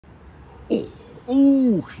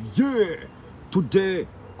Oh, yeah! Today,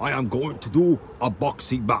 I am going to do a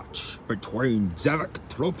boxing match between Zavik,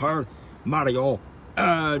 Trooper, Mario,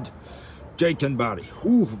 and Jake and Barry.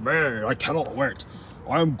 Oh, man, I cannot wait.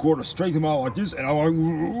 I'm going to straight them out like this, and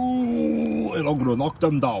I'm going to knock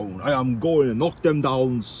them down. I am going to knock them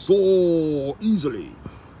down so easily.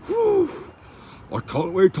 Whew. I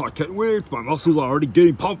can't wait, my muscles are already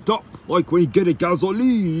getting pumped up, like when you get a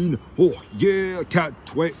gasoline. Oh yeah, I can't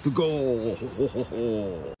wait to go.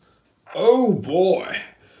 Oh boy,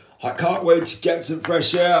 I can't wait to get some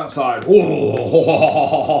fresh air outside.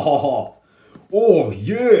 Oh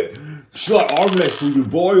yeah, should I arm wrestle you,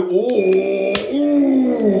 boy?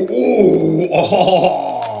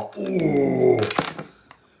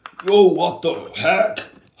 Yo, what the heck?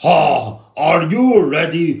 Are you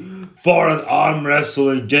ready for an arm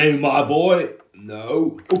wrestling game, my boy?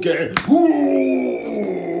 No? Okay.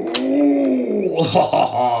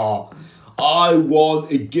 I won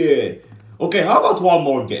again. Okay, how about one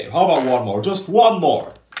more game? How about one more? Just one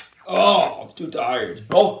more. Oh, I'm too tired.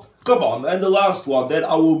 Oh, come on, man. The last one. Then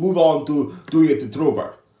I will move on to doing it to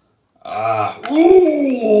Trooper.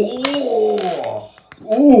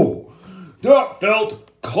 That felt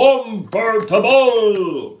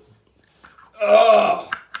comfortable.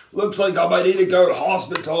 Looks like I might need to go to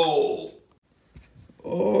hospital.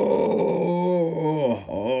 Oh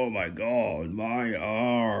my God, my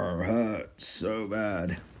arm hurts so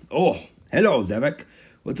bad. Oh, hello, Zavik.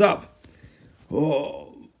 What's up?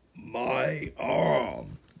 Oh, my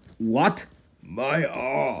arm. What? My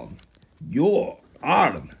arm. Your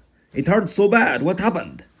arm. It hurts so bad. What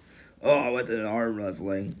happened? Oh, I went to arm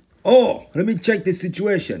wrestling. Oh, let me check the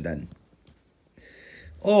situation then.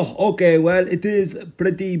 Oh, okay, well, it is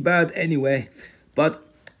pretty bad anyway, but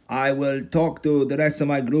I will talk to the rest of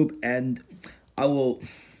my group and I will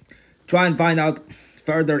try and find out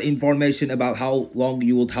further information about how long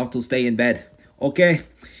you would have to stay in bed. Okay?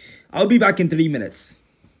 I'll be back in 3 minutes.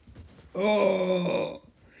 Oh,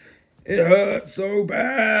 it hurts so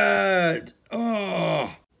bad.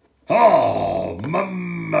 Oh,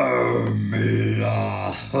 mamma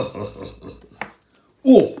mia.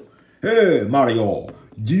 Oh, hey, Mario.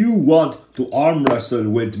 Do you want to arm wrestle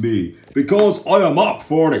with me? Because I am up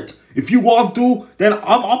for it. If you want to, then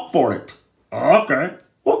I'm up for it. Okay,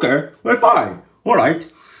 well fine.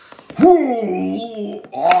 Alright.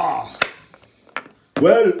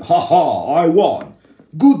 Well, haha, I won.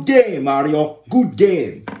 Good game, Mario. Good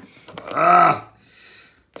game.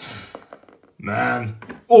 Man.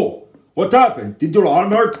 Oh, what happened? Did your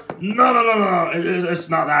arm hurt? No. It's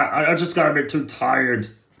not that. I just got a bit too tired.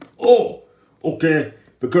 Oh, okay.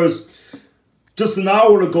 Because just an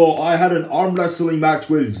hour ago, I had an arm wrestling match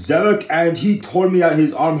with Zavik, and he told me that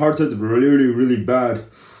his arm hurted really bad.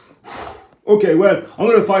 Okay, well, I'm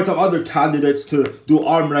going to find some other candidates to do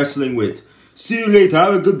arm wrestling with. See you later.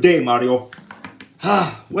 Have a good day, Mario.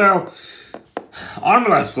 Well, arm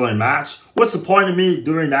wrestling match? What's the point of me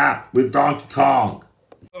doing that with Donkey Kong?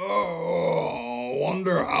 Oh,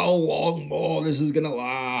 wonder how long more this is going to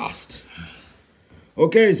last.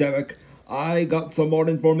 Okay, Zavik. I got some more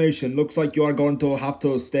information. Looks like you are going to have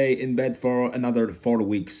to stay in bed for another 4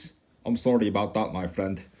 weeks. I'm sorry about that, my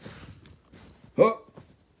friend.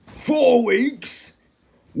 4 weeks?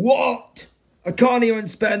 What? I can't even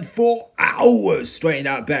spend 4 hours straight in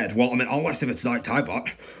that bed. Well, I mean, unless if it's night time, but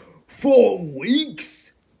 4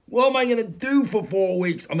 weeks? What am I going to do for 4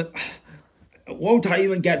 weeks? I mean, won't I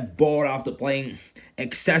even get bored after playing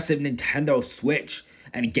excessive Nintendo Switch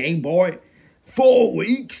and Game Boy? 4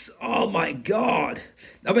 weeks? Oh my God.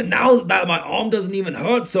 I mean, now that my arm doesn't even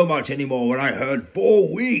hurt so much anymore when I heard 4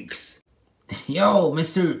 weeks. Yo,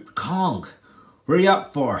 Mr. Kong, what are you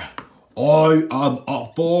up for? I am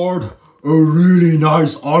up for a really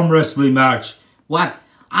nice arm wrestling match. What?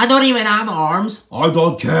 I don't even have arms. I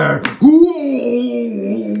don't care.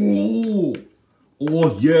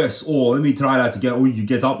 Oh, yes. Oh, let me try that again. Oh, you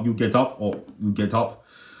get up. Oh, you get up.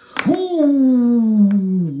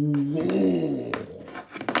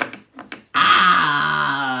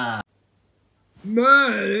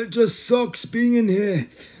 Man, it just sucks being in here.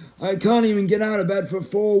 I can't even get out of bed for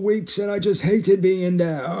 4 weeks and I just hated being in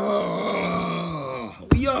there.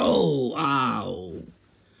 Yo, ow.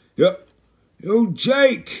 Yep. Yo,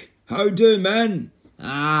 Jake. How you doing, man?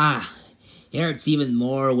 It hurts even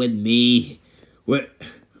more with me.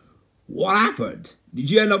 What happened? Did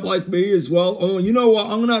you end up like me as well? Oh, you know what?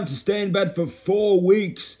 I'm going to have to stay in bed for 4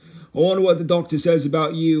 weeks. I wonder what the doctor says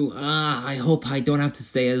about you. I hope I don't have to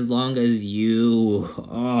stay as long as you.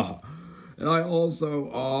 And I also,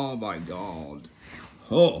 oh my God.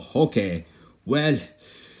 Oh, okay. Well,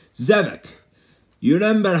 Zavik, You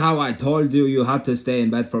remember how I told you you had to stay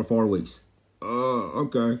in bed for 4 weeks?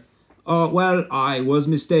 Okay. Well, I was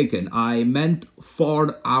mistaken. I meant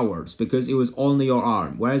 4 hours because it was only your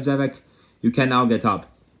arm. Where's Zevek? You can now get up.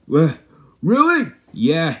 Really?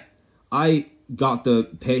 Yeah, I got the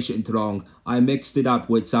patient wrong. I mixed it up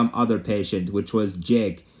with some other patient, which was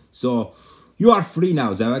Jake. So, you are free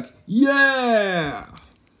now, Zevek. Yeah!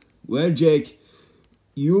 Well, Jake,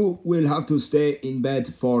 you will have to stay in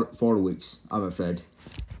bed for 4 weeks, I'm afraid.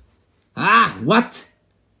 Ah, what?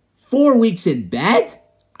 4 weeks in bed?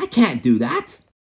 I can't do that.